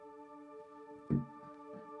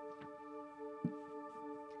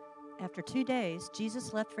After 2 days,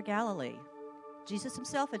 Jesus left for Galilee. Jesus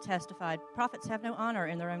himself had testified, prophets have no honor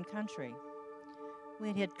in their own country.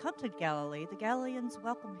 When he had come to Galilee, the Galileans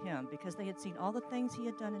welcomed him because they had seen all the things he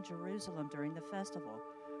had done in Jerusalem during the festival,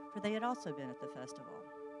 for they had also been at the festival.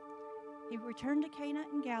 He returned to Cana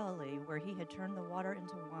in Galilee, where he had turned the water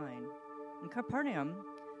into wine. In Capernaum,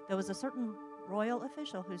 there was a certain royal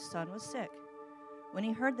official whose son was sick. When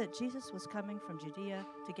he heard that Jesus was coming from Judea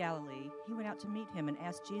to Galilee, he went out to meet him and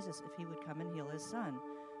asked Jesus if he would come and heal his son,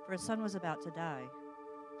 for his son was about to die.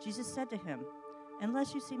 Jesus said to him,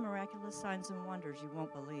 "Unless you see miraculous signs and wonders, you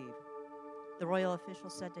won't believe." The royal official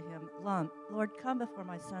said to him, "Lord, come before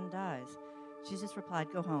my son dies." Jesus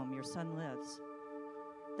replied, "Go home, your son lives."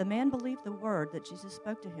 The man believed the word that Jesus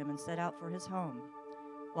spoke to him and set out for his home.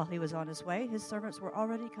 While he was on his way, his servants were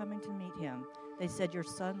already coming to meet him. They said, "Your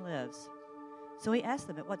son lives." So he asked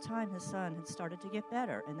them at what time his son had started to get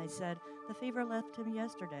better, and they said, "The fever left him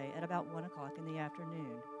yesterday at about 1 o'clock in the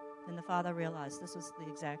afternoon." Then the father realized this was the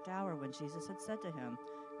exact hour when Jesus had said to him,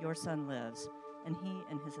 "Your son lives," and he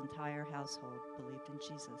and his entire household believed in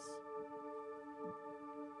Jesus.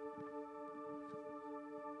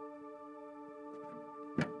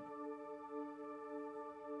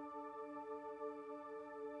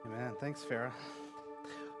 Amen. Thanks, Farah.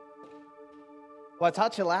 Well, I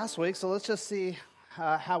taught you last week, so let's just see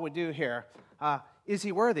how we do here. Is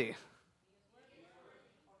he worthy?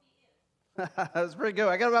 That was pretty good.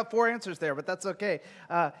 I got about 4 answers there, but that's okay.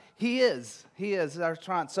 He is. He is our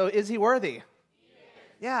response. So is he worthy?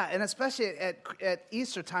 Yeah, and especially at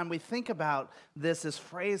Easter time, we think about this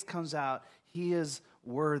phrase comes out, he is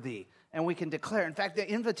worthy. And we can declare. In fact, the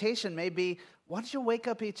invitation may be, why don't you wake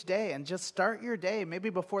up each day and just start your day,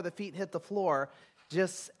 maybe before the feet hit the floor,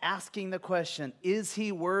 just asking the question, is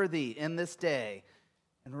he worthy in this day?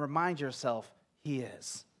 And remind yourself, he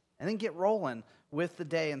is. And then get rolling with the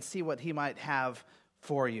day and see what he might have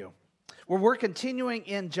for you. Well, we're continuing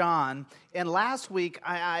in John, and last week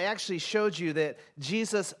I actually showed you that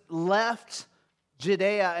Jesus left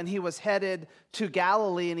Judea and he was headed to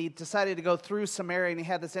Galilee, and he decided to go through Samaria, and he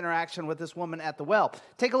had this interaction with this woman at the well.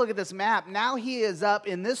 Take a look at this map. Now he is up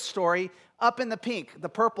in this story, up in the pink, the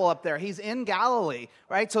purple up there. He's in Galilee,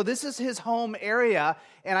 right? So this is his home area,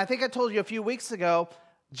 and I think I told you a few weeks ago,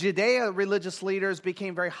 Judea religious leaders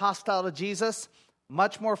became very hostile to Jesus,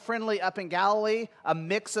 much more friendly up in Galilee, a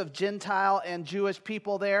mix of Gentile and Jewish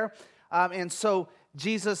people there. And so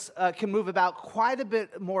Jesus can move about quite a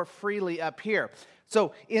bit more freely up here.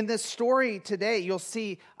 So in this story today, you'll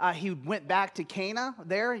see he went back to Cana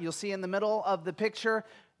there. You'll see in the middle of the picture,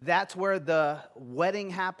 that's where the wedding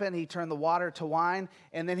happened. He turned the water to wine,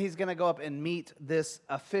 and then he's going to go up and meet this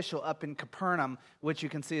official up in Capernaum, which you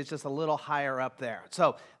can see is just a little higher up there.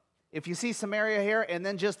 So if you see Samaria here, and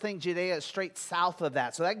then just think Judea is straight south of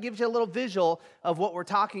that. So that gives you a little visual of what we're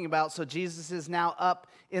talking about. So Jesus is now up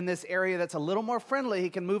in this area that's a little more friendly. He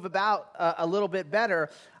can move about a little bit better.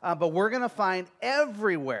 But we're going to find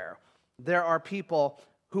everywhere there are people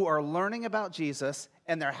who are learning about Jesus,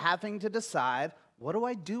 and they're having to decide, what do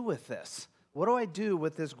I do with this? What do I do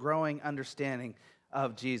with this growing understanding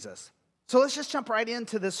of Jesus? So let's just jump right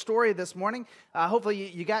into this story this morning. Hopefully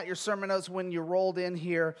you got your sermon notes when you rolled in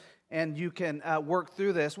here, and you can work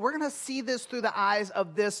through this. We're going to see this through the eyes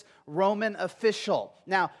of this Roman official.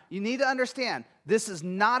 Now, you need to understand, this is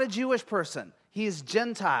not a Jewish person. He's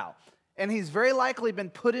Gentile, and he's very likely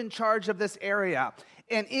been put in charge of this area.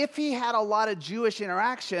 And if he had a lot of Jewish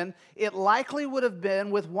interaction, it likely would have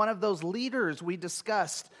been with one of those leaders we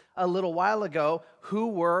discussed a little while ago who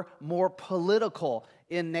were more political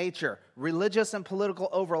in nature. Religious and political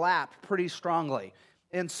overlap pretty strongly.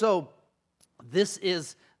 And so this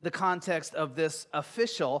is the context of this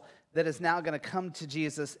official that is now going to come to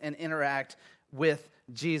Jesus and interact with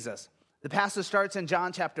Jesus. The passage starts in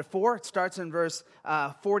John chapter 4. It starts in verse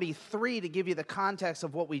 43 to give you the context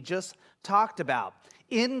of what we just talked about.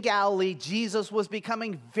 In Galilee, Jesus was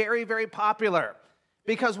becoming very, very popular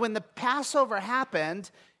because when the Passover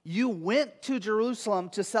happened, you went to Jerusalem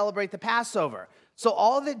to celebrate the Passover. So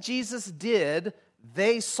all that Jesus did,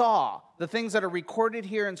 they saw. The things that are recorded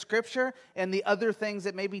here in Scripture and the other things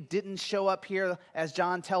that maybe didn't show up here, as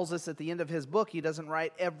John tells us at the end of his book. He doesn't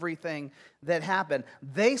write everything that happened.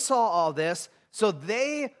 They saw all this, so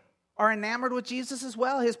they are enamored with Jesus as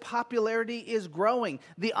well. His popularity is growing.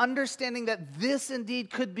 The understanding that this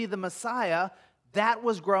indeed could be the Messiah, that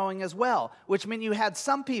was growing as well, which meant you had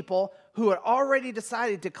some people who had already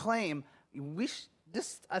decided to claim,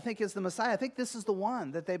 this, I think, is the Messiah. I think this is the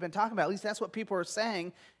one that they've been talking about. At least that's what people are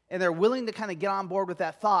saying. And they're willing to kind of get on board with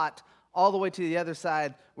that thought all the way to the other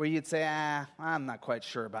side where you'd say, I'm not quite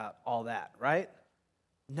sure about all that, right?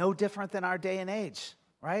 No different than our day and age,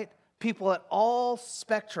 right? People at all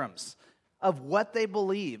spectrums of what they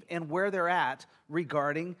believe and where they're at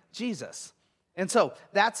regarding Jesus. And so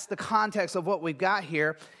that's the context of what we've got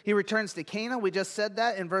here. He returns to Cana. We just said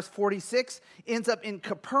that in verse 46. Ends up in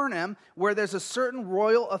Capernaum, where there's a certain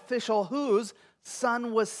royal official whose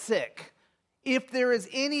son was sick. If there is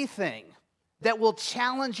anything that will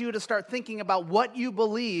challenge you to start thinking about what you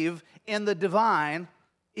believe in the divine,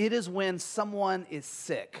 it is when someone is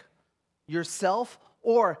sick. Yourself,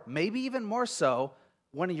 or maybe even more so,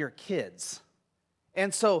 one of your kids.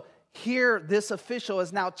 And so here, this official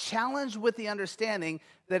is now challenged with the understanding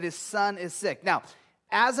that his son is sick. Now,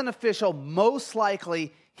 as an official, most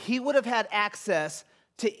likely, he would have had access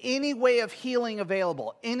to any way of healing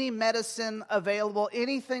available, any medicine available,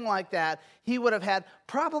 anything like that. He would have had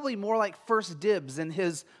probably more like first dibs in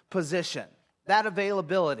his position, that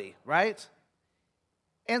availability, right?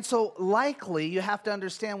 And so likely, you have to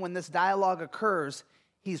understand when this dialogue occurs,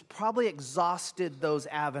 he's probably exhausted those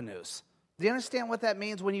avenues. Do you understand what that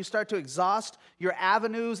means? When you start to exhaust your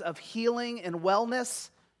avenues of healing and wellness,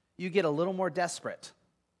 you get a little more desperate.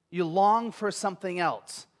 You long for something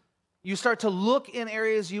else. You start to look in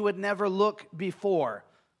areas you would never look before.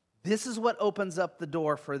 This is what opens up the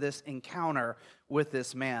door for this encounter with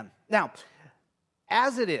this man. Now,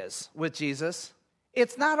 as it is with Jesus,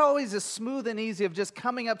 it's not always as smooth and easy of just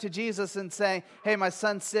coming up to Jesus and saying, hey, my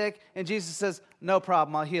son's sick. And Jesus says, no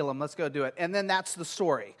problem, I'll heal him. Let's go do it. And then that's the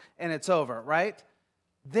story, and it's over, right?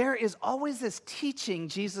 There is always this teaching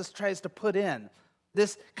Jesus tries to put in,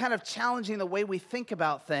 this kind of challenging the way we think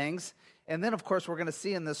about things. And then, of course, we're going to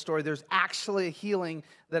see in this story, there's actually a healing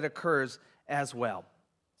that occurs as well.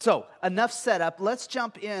 So, enough setup. Let's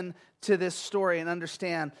jump in to this story and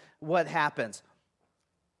understand what happens.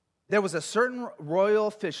 There was a certain royal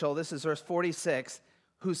official, this is verse 46,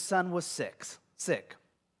 whose son was sick.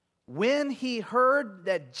 When he heard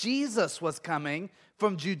that Jesus was coming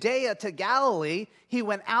from Judea to Galilee, he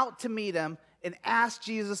went out to meet him and asked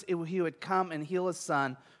Jesus if he would come and heal his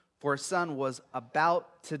son, for his son was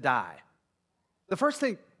about to die. The first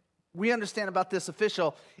thing we understand about this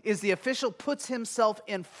official is the official puts himself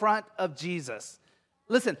in front of Jesus.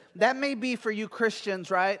 Listen, that may be for you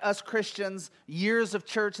Christians, right? Us Christians, years of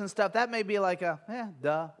church and stuff, that may be like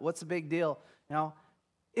duh, what's the big deal? You know,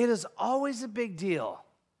 it is always a big deal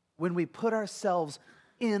when we put ourselves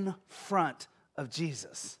in front of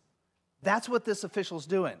Jesus. That's what this official's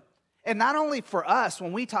doing. And not only for us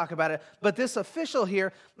when we talk about it, but this official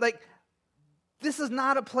here, this is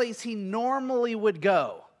not a place he normally would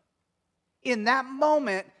go. In that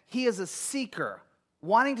moment, he is a seeker,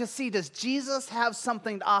 wanting to see, does Jesus have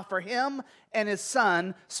something to offer him and his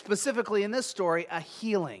son, specifically in this story, a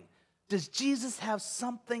healing? Does Jesus have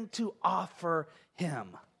something to offer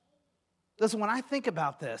him? Listen, when I think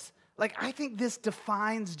about this, I think this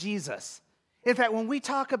defines Jesus. In fact, when we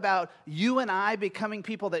talk about you and I becoming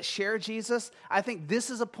people that share Jesus, I think this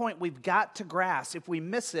is a point we've got to grasp. If we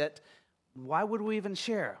miss it, why would we even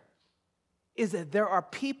share? Is that there are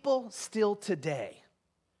people still today,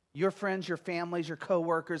 your friends, your families, your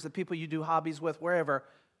coworkers, the people you do hobbies with, wherever,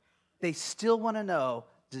 they still want to know,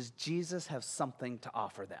 does Jesus have something to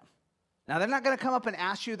offer them? Now, they're not going to come up and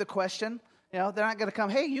ask you the question. They're not going to come,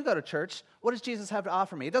 hey, you go to church. What does Jesus have to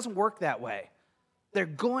offer me? It doesn't work that way. They're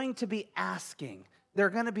going to be asking. They're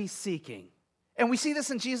going to be seeking. And we see this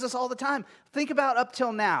in Jesus all the time. Think about up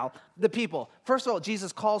till now, the people. First of all,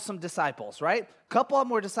 Jesus calls some disciples, right? A couple of them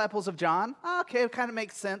were disciples of John. Okay, it kind of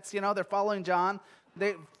makes sense. They're following John.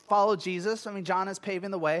 They follow Jesus. John is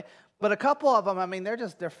paving the way. But a couple of them,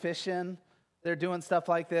 they're fishing. They're doing stuff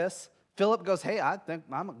like this. Philip goes, hey, I think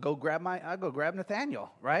I'm going to I'll go grab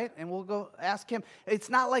Nathaniel, right? And we'll go ask him. It's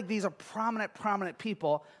not like these are prominent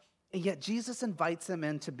people, and yet Jesus invites them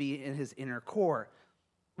in to be in his inner core.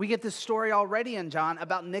 We get this story already in John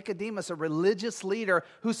about Nicodemus, a religious leader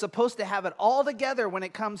who's supposed to have it all together when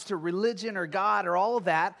it comes to religion or God or all of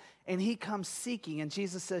that, and he comes seeking, and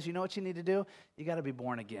Jesus says, you know what you need to do? You got to be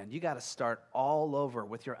born again. You got to start all over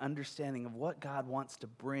with your understanding of what God wants to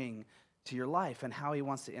bring to your life and how he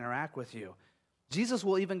wants to interact with you. Jesus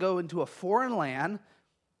will even go into a foreign land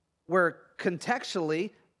where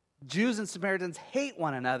contextually Jews and Samaritans hate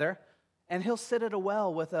one another, and he'll sit at a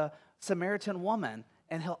well with a Samaritan woman,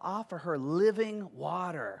 and he'll offer her living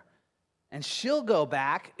water. And she'll go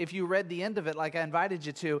back, if you read the end of it, like I invited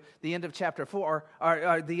you to, the end of chapter 4,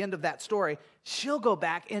 or the end of that story, she'll go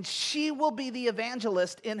back, and she will be the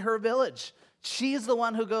evangelist in her village. She's the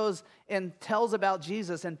one who goes and tells about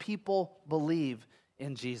Jesus, and people believe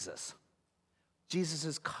in Jesus. Jesus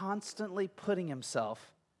is constantly putting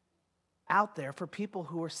himself out there for people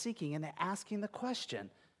who are seeking and asking the question,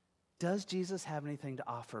 does Jesus have anything to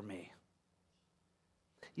offer me?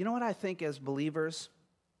 You know what I think as believers?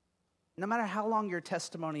 No matter how long your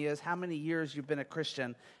testimony is, how many years you've been a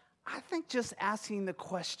Christian, I think just asking the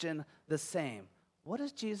question the same. What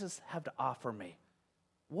does Jesus have to offer me?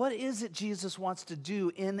 What is it Jesus wants to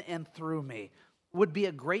do in and through me? Would be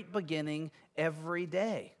a great beginning every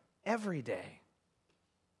day. Every day.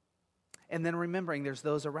 And then remembering there's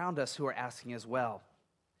those around us who are asking as well.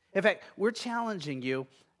 In fact, we're challenging you,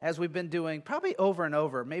 as we've been doing probably over and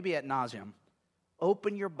over, maybe ad nauseum.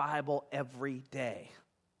 Open your Bible every day.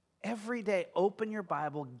 Every day, open your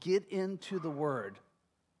Bible, get into the Word,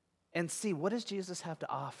 and see, what does Jesus have to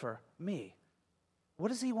offer me? What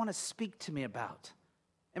does he want to speak to me about?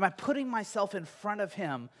 Am I putting myself in front of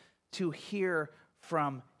him to hear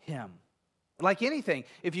from him? Like anything,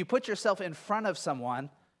 if you put yourself in front of someone,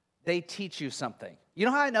 they teach you something. You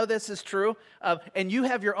know how I know this is true? And you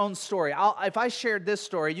have your own story. If I shared this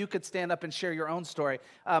story, you could stand up and share your own story.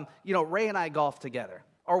 Ray and I golf together.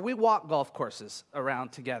 Or we walk golf courses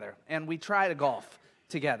around together. And we try to golf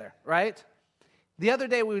together, right? The other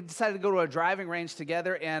day, we decided to go to a driving range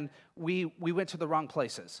together, and we went to the wrong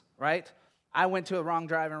places, right? I went to a wrong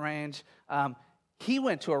driving range. He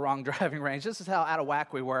went to a wrong driving range. This is how out of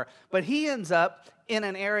whack we were. But he ends up in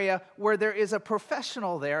an area where there is a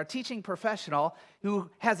professional there, a teaching professional, who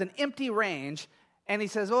has an empty range, and he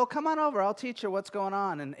says, well, come on over. I'll teach you what's going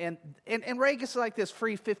on. And Ray gets like this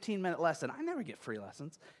free 15-minute lesson. I never get free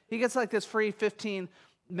lessons. He gets like this free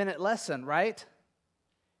 15-minute lesson, right?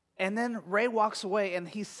 And then Ray walks away, and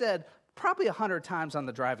he said probably 100 times on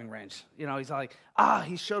the driving range. He's like,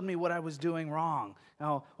 he showed me what I was doing wrong.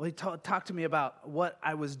 He talked to me about what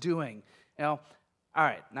I was doing. All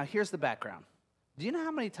right, now here's the background. Do you know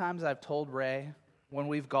how many times I've told Ray when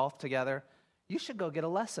we've golfed together, you should go get a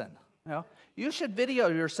lesson? You should video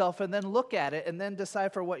yourself and then look at it and then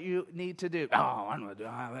decipher what you need to do. I'm going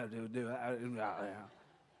to do it.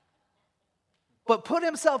 But put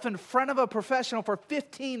himself in front of a professional for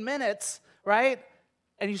 15 minutes, right?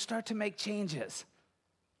 And you start to make changes.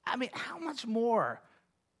 I mean, how much more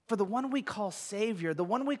for the one we call Savior, the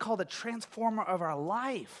one we call the transformer of our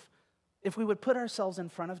life, if we would put ourselves in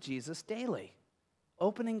front of Jesus daily,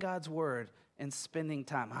 opening God's Word and spending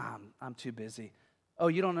time. I'm too busy. Oh,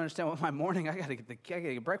 you don't understand what my morning, I got to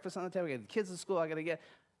get breakfast on the table, I got to get the kids to school, I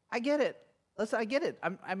get it. Listen, I get it.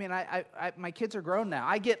 My kids are grown now.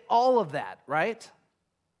 I get all of that, right?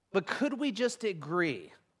 But could we just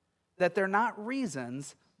agree that they're not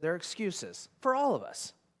reasons, they're excuses for all of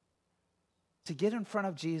us to get in front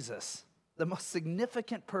of Jesus, the most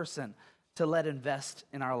significant person to let invest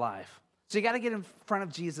in our life? So you got to get in front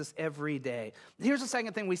of Jesus every day. Here's the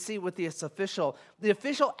second thing we see with this official. The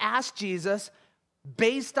official asked Jesus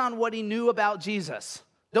based on what he knew about Jesus.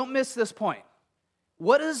 Don't miss this point.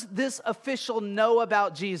 What does this official know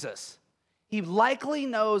about Jesus? He likely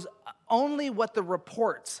knows only what the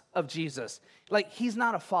reports of Jesus. Like, he's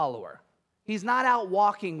not a follower. He's not out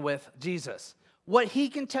walking with Jesus. What he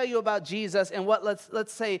can tell you about Jesus and what,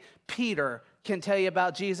 let's say, Peter can tell you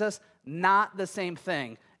about Jesus, not the same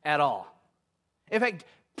thing at all. In fact,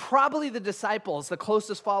 probably the disciples, the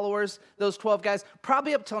closest followers, those 12 guys,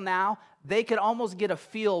 probably up till now, they could almost get a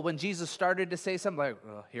feel when Jesus started to say something like,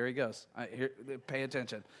 oh, here he goes. Pay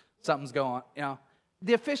attention. Something's going on.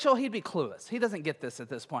 The official, he'd be clueless. He doesn't get this at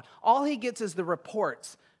this point. All he gets is the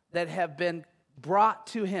reports that have been brought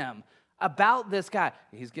to him about this guy.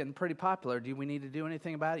 He's getting pretty popular. Do we need to do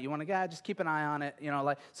anything about it? You want a guy? Just keep an eye on it.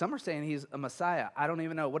 Like some are saying he's a Messiah. I don't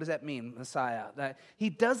even know. What does that mean, Messiah? That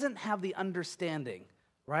he doesn't have the understanding,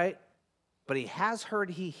 right? But he has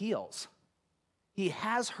heard he heals. He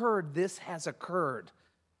has heard this has occurred,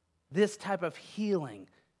 this type of healing,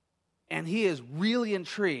 and he is really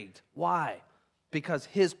intrigued. Why? Because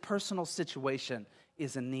his personal situation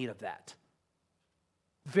is in need of that.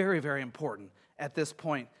 Very, very important at this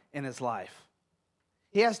point in his life.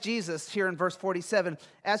 He asked Jesus here in verse 47,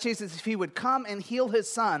 asked Jesus if he would come and heal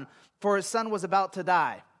his son, for his son was about to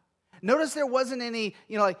die. Notice there wasn't any,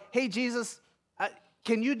 like, hey, Jesus,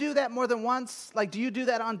 can you do that more than once? Like, do you do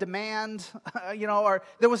that on demand? Or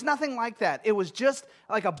there was nothing like that. It was just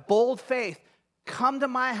like a bold faith. Come to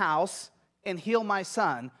my house and heal my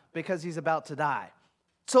son because he's about to die.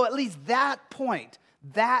 So at least that point,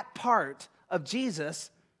 that part of Jesus,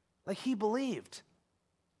 like, he believed.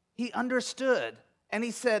 He understood. And he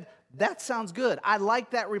said, that sounds good. I like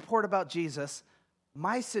that report about Jesus.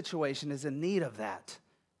 My situation is in need of that.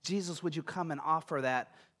 Jesus, would you come and offer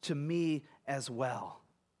that to me as well?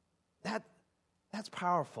 That's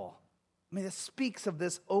powerful. I mean, it speaks of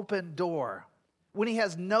this open door. When he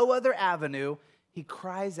has no other avenue, he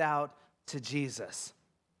cries out to Jesus.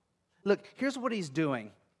 Look, here's what he's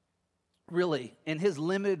doing, really, in his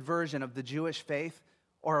limited version of the Jewish faith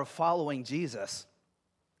or of following Jesus.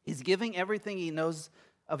 He's giving everything he knows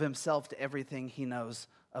of himself to everything he knows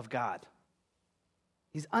of God.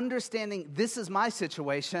 He's understanding, this is my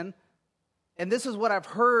situation, and this is what I've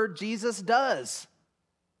heard Jesus does.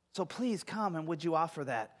 So please come, and would you offer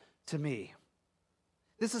that to me?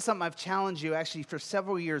 This is something I've challenged you actually for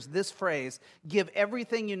several years, this phrase, give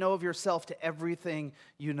everything you know of yourself to everything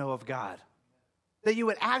you know of God. That you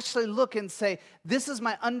would actually look and say, this is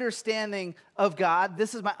my understanding of God,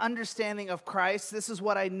 this is my understanding of Christ, this is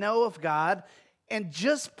what I know of God, and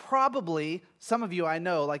just probably, some of you I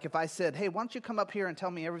know, like if I said, hey, why don't you come up here and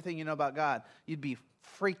tell me everything you know about God, you'd be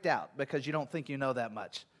freaked out because you don't think you know that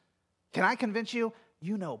much. Can I convince you?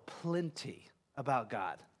 You know plenty about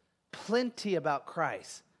God, plenty about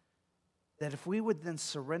Christ, that if we would then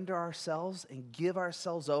surrender ourselves and give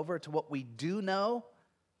ourselves over to what we do know,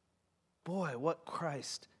 boy, what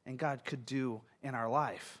Christ and God could do in our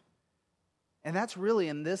life. And that's really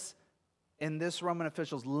in this Roman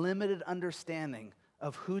official's limited understanding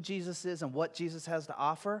of who Jesus is and what Jesus has to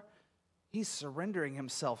offer. He's surrendering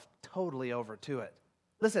himself totally over to it.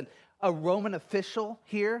 Listen, a Roman official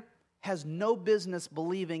here has no business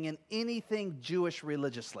believing in anything Jewish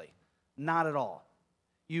religiously. Not at all.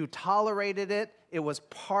 You tolerated it. It was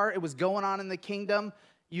going on in the kingdom.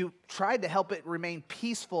 You tried to help it remain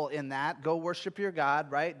peaceful in that. Go worship your God,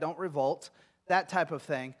 right? Don't revolt. That type of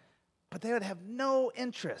thing. But they would have no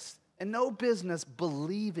interest and no business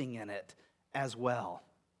believing in it as well.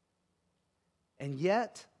 And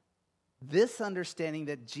yet, this understanding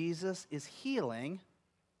that Jesus is healing,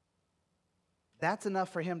 that's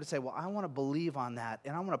enough for him to say, well, I want to believe on that,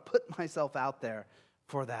 and I want to put myself out there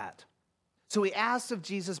for that. So he asks of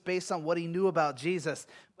Jesus based on what he knew about Jesus,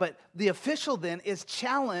 but the official then is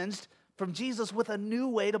challenged from Jesus with a new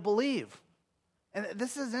way to believe. And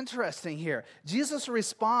this is interesting here. Jesus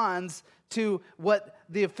responds to what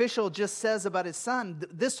the official just says about his son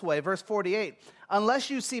this way, verse 48. Unless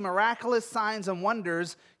you see miraculous signs and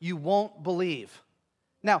wonders, you won't believe.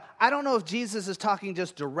 Now, I don't know if Jesus is talking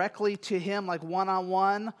just directly to him, like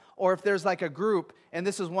one-on-one, or if there's like a group, and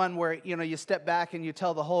this is one where, you step back and you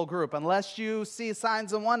tell the whole group, unless you see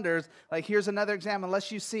signs and wonders, like here's another example,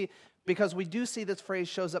 unless you see, because we do see this phrase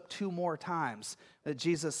shows up 2 more times that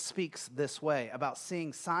Jesus speaks this way, about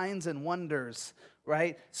seeing signs and wonders,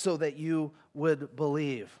 right, so that you would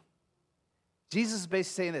believe. Jesus is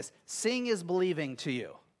basically saying this, seeing is believing to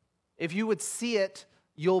you. If you would see it,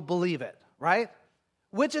 you'll believe it, right?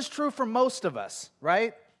 Which is true for most of us,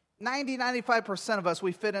 right? 95% of us,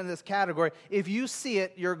 we fit in this category. If you see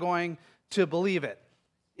it, you're going to believe it.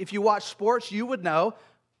 If you watch sports, you would know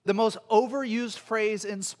the most overused phrase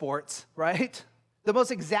in sports, right? The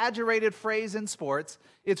most exaggerated phrase in sports,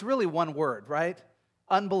 it's really one word, right?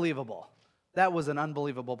 Unbelievable. That was an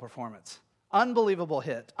unbelievable performance. Unbelievable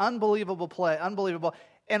hit. Unbelievable play. Unbelievable.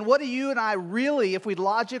 And what do you and I really, if we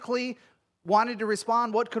logically wanted to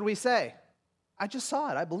respond, what could we say? I just saw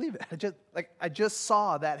it. I believe it. I just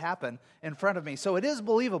saw that happen in front of me. So it is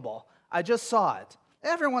believable. I just saw it.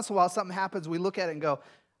 Every once in a while, something happens. We look at it and go,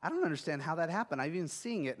 I don't understand how that happened. I'm even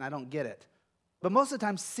seeing it and I don't get it. But most of the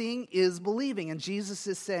time, seeing is believing. And Jesus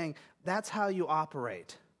is saying, that's how you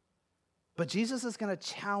operate. But Jesus is going to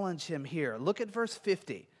challenge him here. Look at verse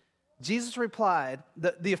 50. Jesus replied,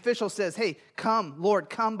 the official says, hey, come, Lord,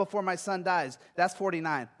 come before my son dies. That's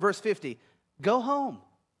 49. Verse 50, go home.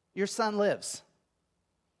 Your son lives.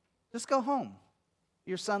 Just go home.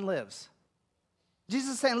 Your son lives.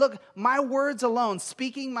 Jesus is saying, look, my words alone,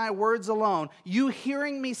 speaking my words alone, you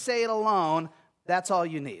hearing me say it alone, that's all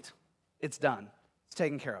you need. It's done. It's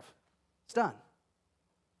taken care of. It's done.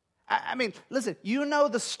 I mean, listen, you know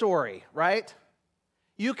the story, right?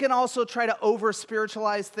 You can also try to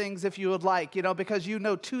over-spiritualize things if you would like, because you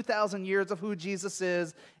know 2,000 years of who Jesus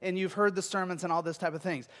is, and you've heard the sermons and all this type of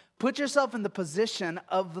things. Put yourself in the position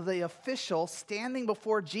of the official standing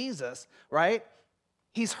before Jesus, right?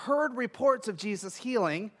 He's heard reports of Jesus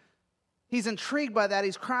healing. He's intrigued by that.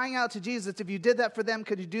 He's crying out to Jesus, if you did that for them,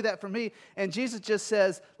 could you do that for me? And Jesus just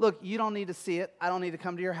says, look, you don't need to see it. I don't need to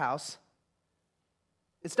come to your house.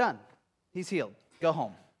 It's done. He's healed. Go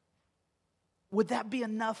home. Would that be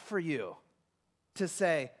enough for you to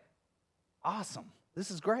say, awesome, this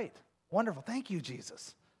is great, wonderful, thank you,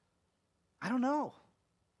 Jesus? I don't know.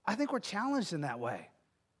 I think we're challenged in that way.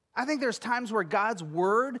 I think there's times where God's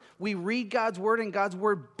word, we read God's word, and God's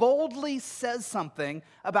word boldly says something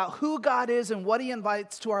about who God is and what he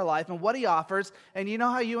invites to our life and what he offers, and you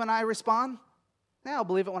know how you and I respond? Yeah, I'll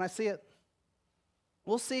believe it when I see it.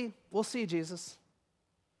 We'll see, Jesus.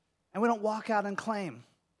 And we don't walk out and claim.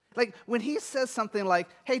 Like when he says something like,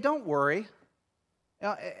 hey, don't worry.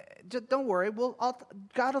 Just don't worry.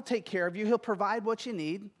 God will take care of you. He'll provide what you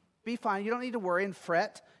need. Be fine. You don't need to worry and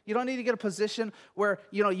fret. You don't need to get a position where,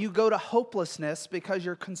 you go to hopelessness because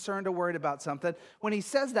you're concerned or worried about something. When he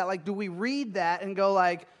says that, like, do we read that and go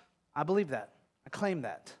like, I believe that. I claim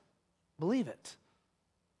that. Believe it.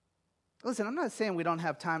 Listen, I'm not saying we don't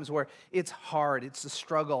have times where it's hard, it's a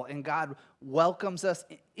struggle, and God welcomes us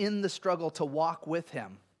in the struggle to walk with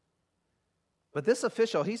him. But this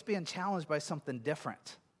official, he's being challenged by something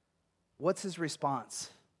different. What's his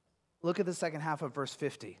response? Look at the second half of verse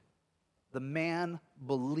 50. The man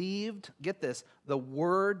believed, get this, the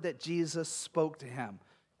word that Jesus spoke to him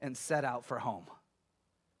and set out for home.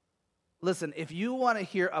 Listen, if you want to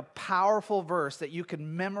hear a powerful verse that you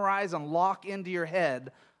can memorize and lock into your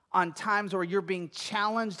head on times where you're being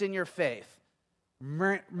challenged in your faith,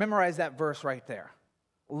 memorize that verse right there.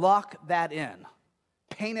 Lock that in.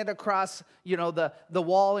 Paint it across, the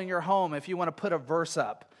wall in your home if you want to put a verse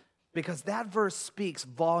up, because that verse speaks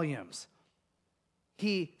volumes.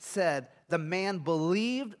 He said, the man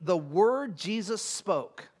believed the word Jesus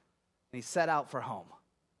spoke, and he set out for home.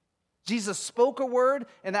 Jesus spoke a word,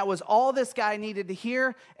 and that was all this guy needed to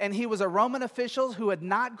hear, and he was a Roman official who had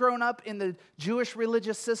not grown up in the Jewish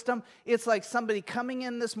religious system. It's like somebody coming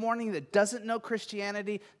in this morning that doesn't know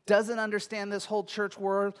Christianity, doesn't understand this whole church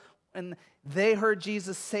world, and they heard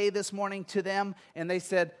Jesus say this morning to them, and they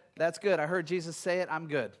said, that's good. I heard Jesus say it. I'm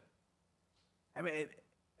good. I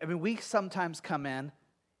mean, we sometimes come in,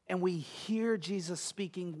 and we hear Jesus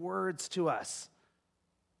speaking words to us.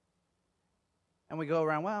 And we go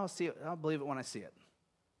around, well, I'll believe it when I see it.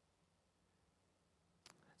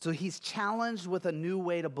 So he's challenged with a new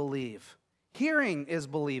way to believe. Hearing is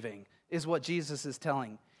believing, is what Jesus is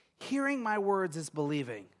telling. Hearing my words is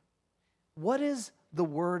believing. What is the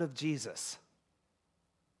word of Jesus?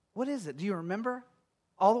 What is it? Do you remember?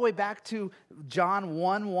 All the way back to John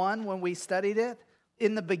 1:1 when we studied it.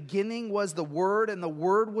 In the beginning was the Word, and the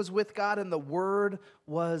Word was with God, and the Word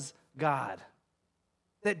was God.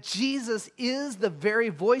 That Jesus is the very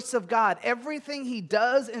voice of God. Everything he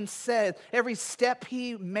does and says, every step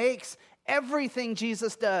he makes, everything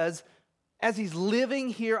Jesus does as he's living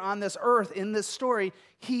here on this earth in this story,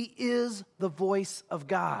 he is the voice of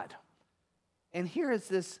God. And here is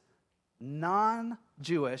this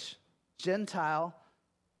non-Jewish, Gentile,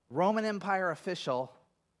 Roman Empire official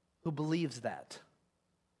who believes that.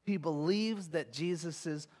 He believes that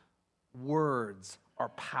Jesus' words are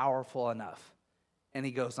powerful enough. And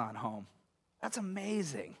he goes on home. That's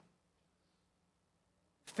amazing.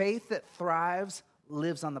 Faith that thrives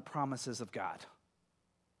lives on the promises of God.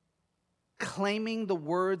 Claiming the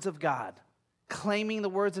words of God, claiming the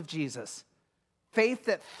words of Jesus. Faith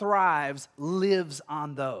that thrives lives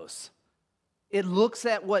on those. It looks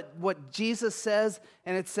at what Jesus says,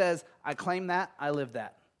 and it says, I claim that, I live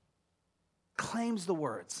that. Claims the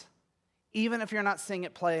words, even if you're not seeing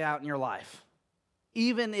it play out in your life.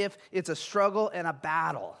 Even if it's a struggle and a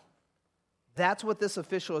battle. That's what this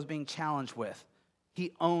official is being challenged with.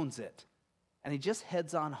 He owns it. And he just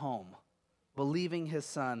heads on home, believing his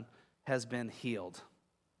son has been healed.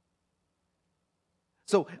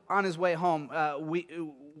 So on his way home,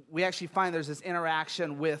 we actually find there's this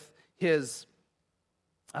interaction with his,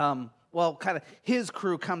 his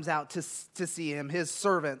crew comes out to see him, his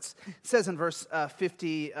servants. It says in verse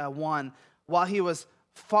 51, while he was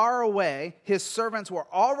far away, his servants were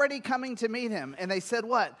already coming to meet him. And they said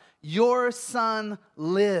what? Your son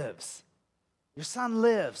lives. Your son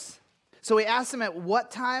lives. So he asked him at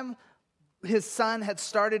what time his son had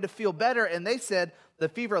started to feel better. And they said the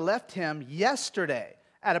fever left him yesterday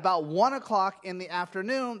at about 1 o'clock in the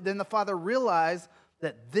afternoon. Then the father realized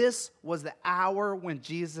that this was the hour when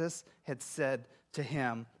Jesus had said to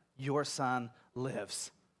him, your son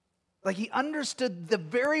lives. Like he understood the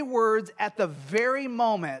very words at the very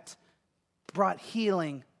moment brought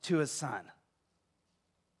healing to his son.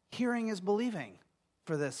 Hearing is believing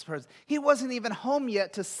for this person. He wasn't even home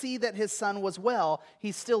yet to see that his son was well.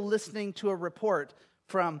 He's still listening to a report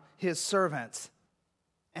from his servants.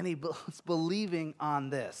 And he was believing on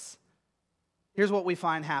this. Here's what we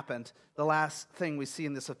find happened. The last thing we see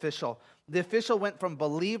in this official. The official went from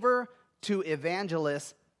believer to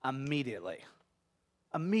evangelist immediately.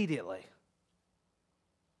 Immediately.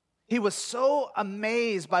 He was so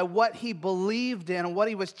amazed by what he believed in and what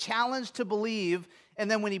he was challenged to believe.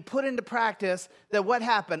 And then when he put into practice, that what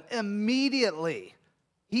happened? Immediately,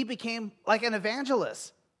 he became like an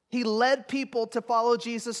evangelist. He led people to follow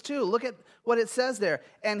Jesus too. Look at what it says there.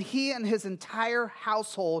 And he and his entire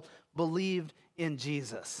household believed in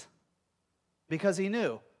Jesus. Because he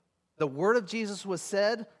knew The word of Jesus was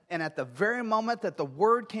said, and at the very moment that the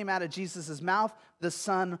word came out of Jesus' mouth, the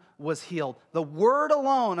son was healed. The word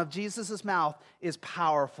alone of Jesus' mouth is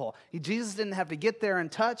powerful. Jesus didn't have to get there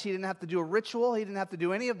and touch. He didn't have to do a ritual. He didn't have to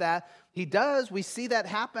do any of that. He does. We see that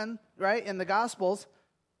happen, right, in the Gospels.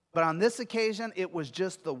 But on this occasion, it was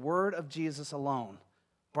just the word of Jesus alone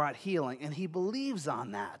brought healing, and he believes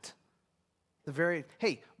on that.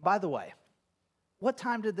 Hey, by the way, what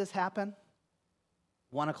time did this happen?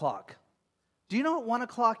 1 o'clock. Do you know what 1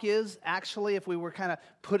 o'clock is, actually, if we were kind of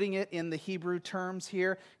putting it in the Hebrew terms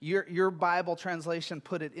here? Your Bible translation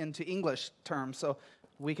put it into English terms, so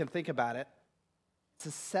we can think about it. It's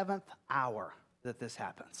the seventh hour that this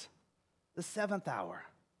happens. The seventh hour.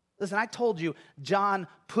 Listen, I told you, John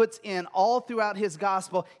puts in all throughout his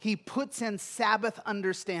gospel, he puts in Sabbath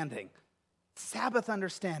understanding. Sabbath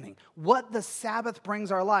understanding. What the Sabbath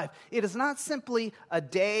brings our life. It is not simply a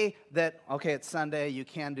day that, okay, it's Sunday, you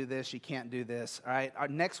can do this, you can't do this, all right?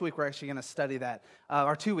 Next week, we're actually going to study that,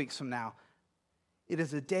 or 2 weeks from now. It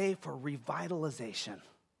is a day for revitalization.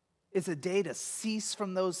 It's a day to cease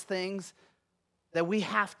from those things that we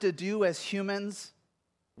have to do as humans,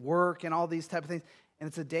 work and all these type of things. And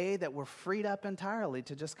it's a day that we're freed up entirely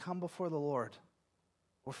to just come before the Lord.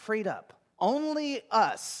 We're freed up. Only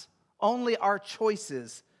us, only our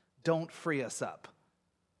choices don't free us up.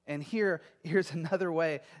 And here's another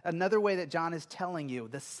way that John is telling you,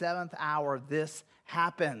 the seventh hour, this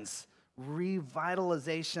happens.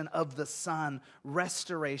 Revitalization of the Son,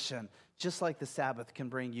 restoration, just like the Sabbath can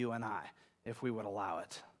bring you and I, if we would allow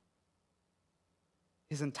it.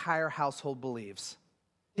 His entire household believes.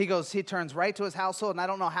 He turns right to his household, and I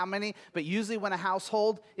don't know how many, but usually when a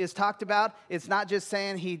household is talked about, it's not just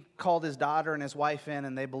saying he called his daughter and his wife in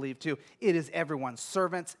and they believe too. It is everyone.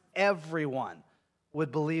 Servants, everyone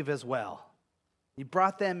would believe as well. He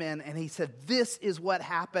brought them in and he said, this is what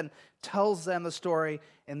happened, tells them the story,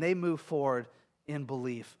 and they move forward in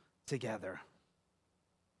belief together.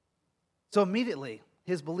 So immediately,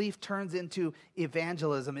 his belief turns into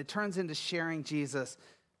evangelism. It turns into sharing Jesus,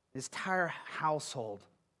 his entire household.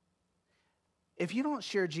 If you don't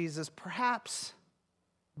share Jesus, perhaps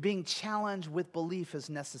being challenged with belief is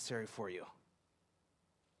necessary for you.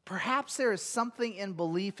 Perhaps there is something in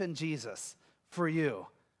belief in Jesus for you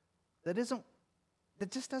that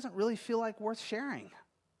just doesn't really feel like worth sharing.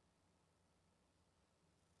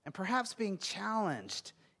 And perhaps being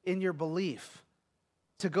challenged in your belief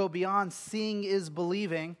to go beyond seeing is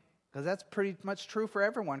believing, because that's pretty much true for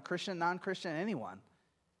everyone, Christian, non-Christian, anyone.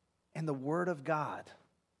 And the Word of God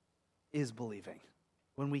is believing.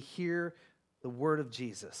 When we hear the word of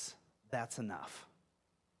Jesus, that's enough.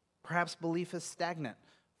 Perhaps belief is stagnant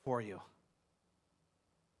for you.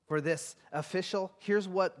 For this official, here's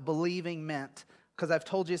what believing meant. Because I've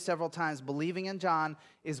told you several times, believing in John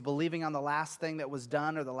is believing on the last thing that was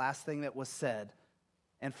done or the last thing that was said.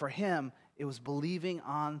 And for him, it was believing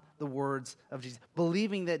on the words of Jesus.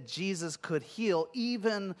 Believing that Jesus could heal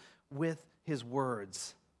even with his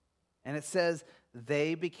words. And it says,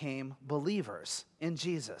 they became believers in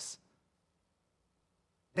Jesus.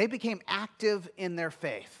 They became active in their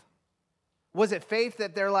faith. Was it faith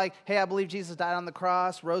that they're like, hey, I believe Jesus died on the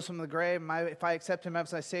cross, rose from the grave, if I accept him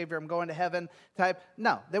as my Savior, I'm going to heaven type?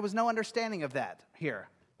 No, there was no understanding of that here.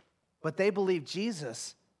 But they believed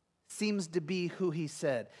Jesus seems to be who he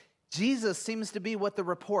said. Jesus seems to be what the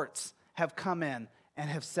reports have come in and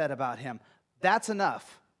have said about him. That's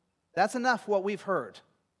enough. That's enough what we've heard.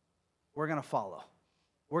 We're going to follow.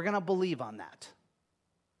 We're going to believe on that.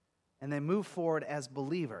 And they move forward as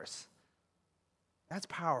believers. That's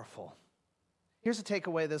powerful. Here's a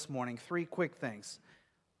takeaway this morning. 3 quick things.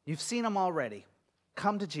 You've seen them already.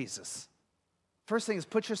 Come to Jesus. First thing is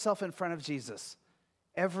put yourself in front of Jesus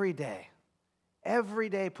every day. Every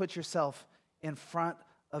day put yourself in front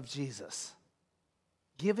of Jesus.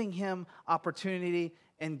 Giving him opportunity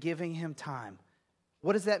and giving him time.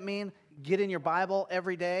 What does that mean? Get in your Bible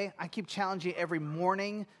every day. I keep challenging you every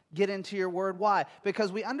morning. Get into your word. Why?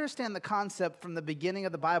 Because we understand the concept from the beginning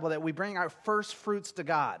of the Bible that we bring our first fruits to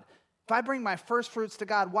God. If I bring my first fruits to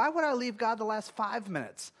God, why would I leave God the last 5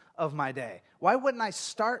 minutes of my day? Why wouldn't I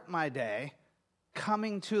start my day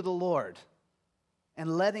coming to the Lord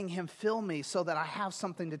and letting him fill me so that I have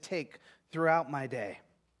something to take throughout my day?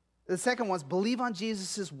 The second one is believe on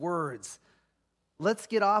Jesus' words. Let's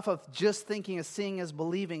get off of just thinking of seeing as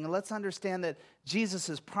believing, and let's understand that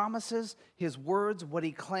Jesus' promises, his words, what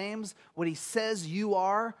he claims, what he says you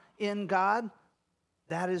are in God,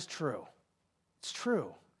 that is true. It's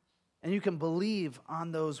true. And you can believe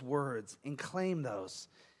on those words and claim those.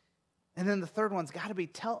 And then the third one's got to be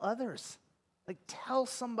tell others. Like tell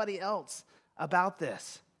somebody else about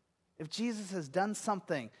this. if Jesus has done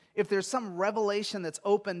something, if there's some revelation that's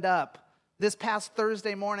opened up. This past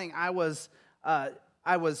Thursday morning, I was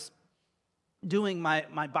doing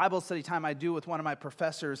my Bible study time I do with one of my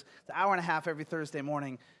professors. It's an hour and a half every Thursday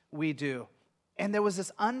morning we do. And there was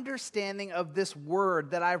this understanding of this word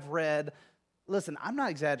that I've read. Listen, I'm not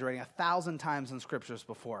exaggerating, 1,000 times in scriptures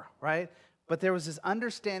before, right? But there was this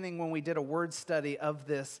understanding when we did a word study of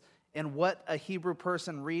this and what a Hebrew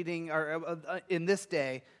person reading or in this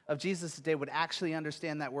day of Jesus' day would actually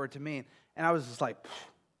understand that word to mean. And I was just like,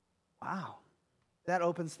 wow, that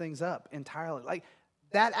opens things up entirely. Like,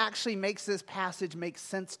 that actually makes this passage make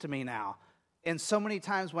sense to me now. And so many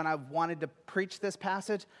times when I've wanted to preach this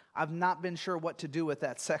passage, I've not been sure what to do with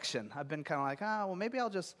that section. I've been kind of like, well, maybe I'll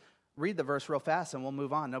just read the verse real fast and we'll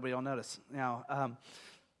move on. Nobody will notice.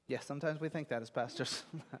 Yeah, sometimes we think that as pastors.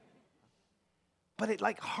 But it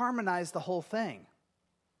like harmonized the whole thing.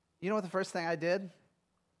 You know what the first thing I did?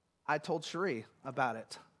 I told Cherie about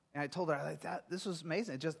it. And I told her, like, this was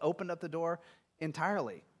amazing. It just opened up the door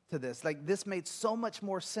entirely to this. Like, this made so much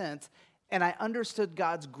more sense. And I understood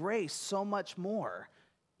God's grace so much more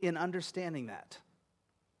in understanding that.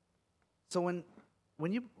 So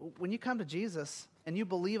when you come to Jesus and you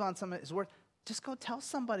believe on some of his word, just go tell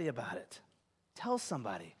somebody about it. Tell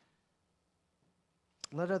somebody.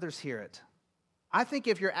 Let others hear it. I think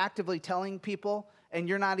if you're actively telling people and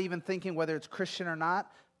you're not even thinking whether it's Christian or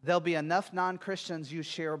not, there'll be enough non-Christians you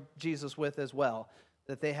share Jesus with as well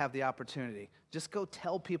that they have the opportunity. Just go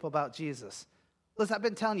tell people about Jesus. Listen, I've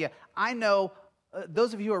been telling you, I know,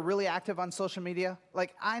 those of you who are really active on social media,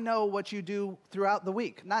 like I know what you do throughout the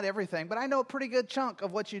week. Not everything, but I know a pretty good chunk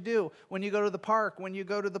of what you do when you go to the park, when you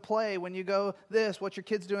go to the play, when you go this, what your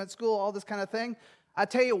kids do at school, all this kind of thing. I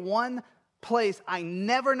tell you one place I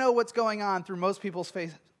never know what's going on through most people's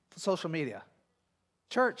social media.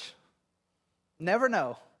 Church. Never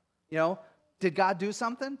know. Did God do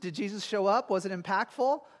something? Did Jesus show up? Was it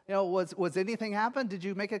impactful? Was anything happen? Did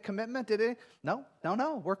you make a commitment? Did it? No.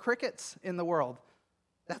 We're crickets in the world.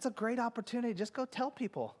 That's a great opportunity. Just go tell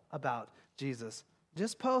people about Jesus.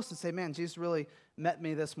 Just post and say, man, Jesus really met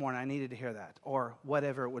me this morning. I needed to hear that. Or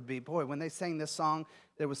whatever it would be. Boy, when they sang this song,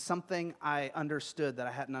 there was something I understood that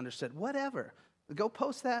I hadn't understood. Whatever. Go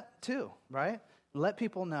post that too, right? Let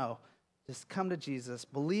people know. Just come to Jesus,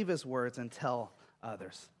 believe his words, and tell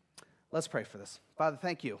others. Let's pray for this. Father,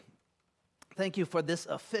 thank you. Thank you for this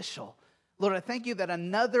official. Lord, I thank you that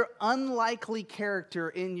another unlikely character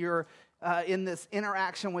in this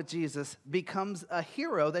interaction with Jesus becomes a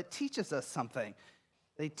hero that teaches us something.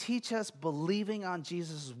 They teach us believing on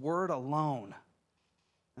Jesus' word alone.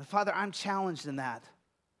 And Father, I'm challenged in that.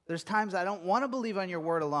 There's times I don't want to believe on your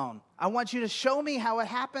word alone. I want you to show me how it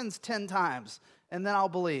happens 10 times, and then I'll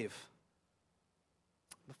believe.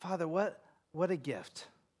 But Father, what a gift.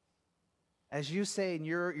 As you say in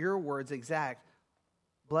your words exact,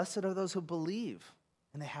 blessed are those who believe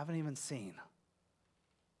and they haven't even seen.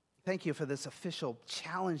 Thank you for this official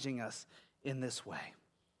challenging us in this way.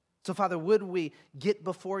 So, Father, would we get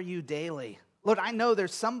before you daily? Lord, I know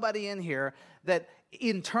there's somebody in here that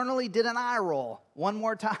internally did an eye roll one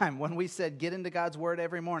more time when we said get into God's word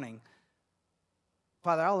every morning.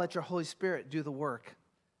 Father, I'll let your Holy Spirit do the work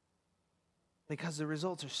because the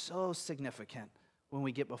results are so significant when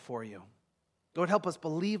we get before you. Lord, help us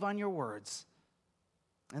believe on your words.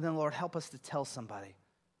 And then, Lord, help us to tell somebody.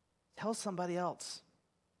 Tell somebody else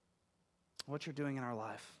what you're doing in our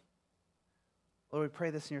life. Lord, we pray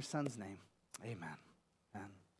this in your Son's name. Amen.